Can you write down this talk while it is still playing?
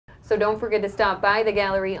So don't forget to stop by the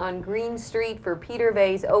gallery on Green Street for Peter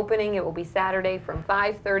Vey's opening. It will be Saturday from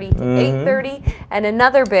 5:30 to 8:30, and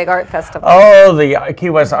another big art festival. Oh, the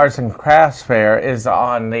Key West Arts and Crafts Fair is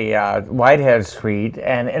on the Whitehead Street,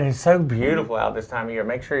 and it is so beautiful out this time of year.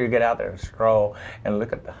 Make sure you get out there and stroll and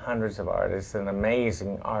look at the hundreds of artists and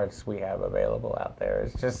amazing arts we have available out there.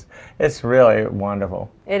 It's really wonderful.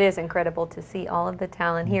 It is incredible to see all of the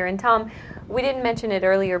talent here. And Tom, we didn't mention it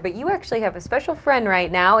earlier, but you actually have a special friend right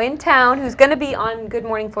now in town who's going to be on Good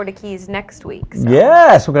Morning Florida Keys next week. So.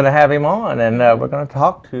 Yes, we're going to have him on, and we're going to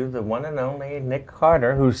talk to the one and only Nick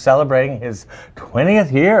Carter, who's celebrating his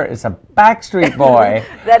 20th year as a Backstreet Boy.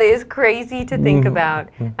 That is crazy to think about.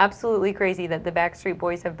 Absolutely crazy that the Backstreet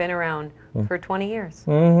Boys have been around for 20 years.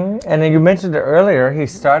 And then you mentioned it earlier, he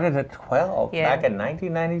started at 12 Yeah. back in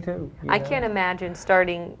 1992. I can't imagine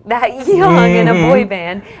starting that young in a boy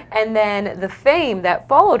band, and then the fame that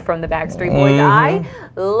followed from the Backstreet Boys. I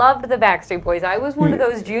loved the Backstreet Boys. I was one of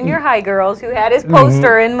those junior high girls who had his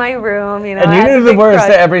poster in my room. You know, And you knew the words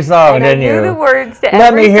to every song, didn't you? I knew the words to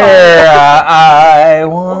Let every me song. hear I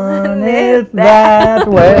want it that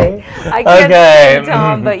way. I can't Okay. sing,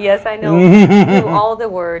 Tom, but yes, I knew all the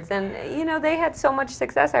words. And, you know, they had so much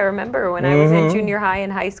success. I remember when I was in junior high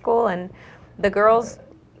and high school, and the girls,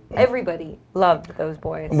 everybody loved those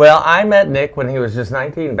boys. Well, I met Nick when he was just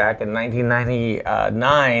 19 back in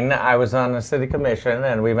 1999. I was on the city commission,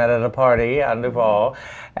 and we met at a party on Duval,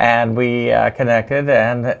 and we connected,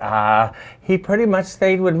 and he pretty much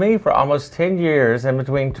stayed with me for almost 10 years in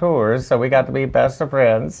between tours, so we got to be best of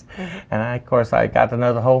friends. And of course, I got to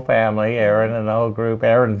know the whole family, Aaron and the whole group.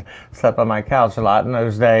 Aaron slept on my couch a lot in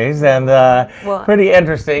those days, and pretty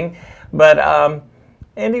interesting. But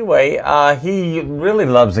anyway, he really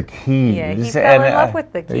loves the Keys. Yeah, he fell in love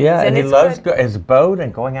with the Keys. Yeah, and he loves good. his boat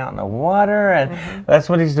and going out in the water, and that's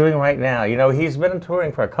what he's doing right now. You know, he's been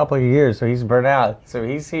touring for a couple of years, so he's burnt out. So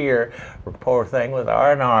he's here, poor thing, with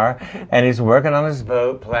R&R, and he's working on his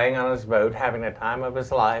boat, playing on his boat, having the time of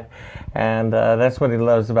his life, and that's what he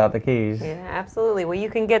loves about the Keys. Yeah, absolutely. Well, you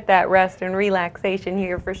can get that rest and relaxation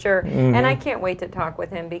here for sure. And I can't wait to talk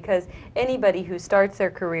with him, because anybody who starts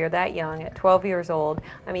their career that young, at 12 years old,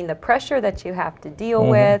 I mean, the pressure that you have to deal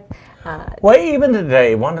with. Well, even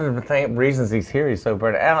today, one of the reasons he's here, he's so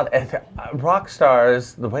burnt out. Rock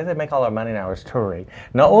stars, the way they make all their money now is touring.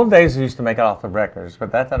 In the old days, they used to make it off the records,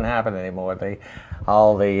 but that doesn't happen anymore.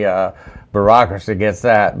 All the bureaucracy gets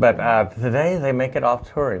that. But today, they make it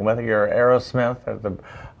off touring. Whether you're Aerosmith or the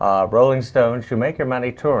Rolling Stones, you make your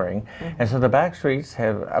money touring. And so the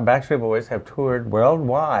Backstreet Boys have toured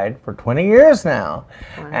worldwide for 20 years now.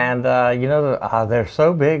 And you know, they're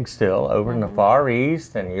so big still over in the Far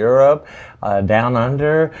East and Europe, down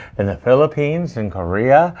under, in the Philippines and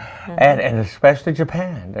Korea, and especially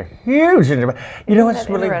Japan. They're huge in Japan. You know what's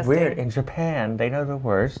really weird? In Japan, they know the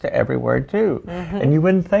words to every word too. And you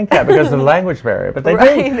wouldn't think that because of the language barrier, but they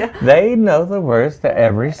do. They know the words to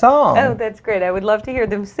every song. Oh, that's great. I would love to hear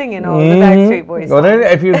them singing all the Backstreet Boys songs. Well,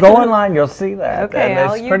 if you go online, you'll see that. Okay,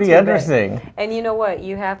 and it's pretty interesting. And you know what?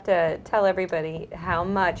 You have to tell everybody how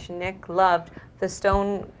much Nick loved the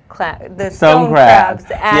stone crabs at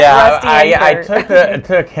Rusty Anchor. I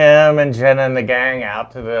took him and Jenna and the gang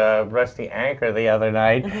out to the Rusty Anchor the other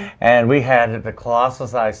night, and we had the colossal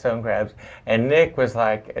sized stone crabs, and Nick was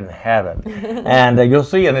like in heaven. And you'll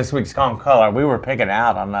see in this week's Calm Color, we were picking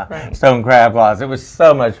out on the stone crab claws. It was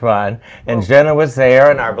so much fun. And Jenna was there,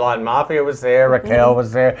 and our Blonde Mafia was there, Raquel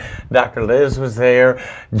was there, Dr. Liz was there,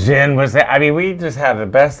 Jen was there. I mean, we just had the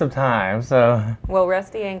best of times. So. Well,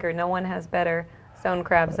 Rusty Anchor, no one has better stone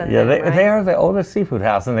crabs than them, right? They are the oldest seafood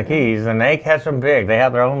house in the Keys, and they catch them big. They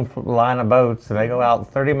have their own line of boats, and they go out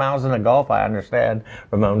 30 miles in the Gulf, I understand,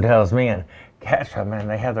 Ramon tells me, and catch them, and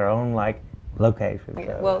they have their own, location.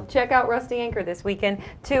 So. Well, check out Rusty Anchor this weekend,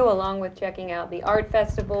 too, along with checking out the Art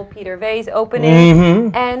Festival, Peter Vey's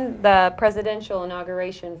opening, and the presidential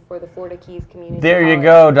inauguration for the Florida Keys Community There College. You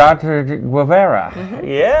go, Dr. Guevara.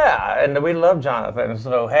 Yeah, and we love Jonathan.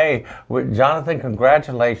 So, hey, Jonathan,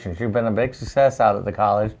 congratulations. You've been a big success out at the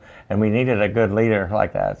college, and we needed a good leader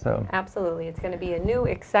like that. So absolutely. It's going to be a new,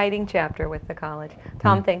 exciting chapter with the college.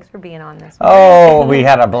 Tom, thanks for being on this. Oh, we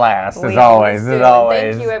had a blast, as always.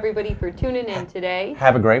 Thank you, everybody, for tuning in today.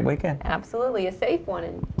 Have a great weekend. Absolutely, a safe one,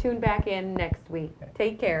 and tune back in next week.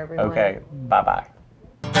 Take care, everyone. Okay, bye-bye.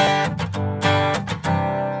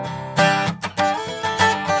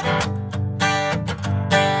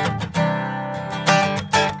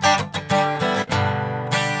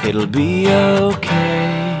 It'll be okay.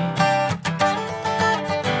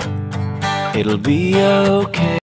 It'll be okay.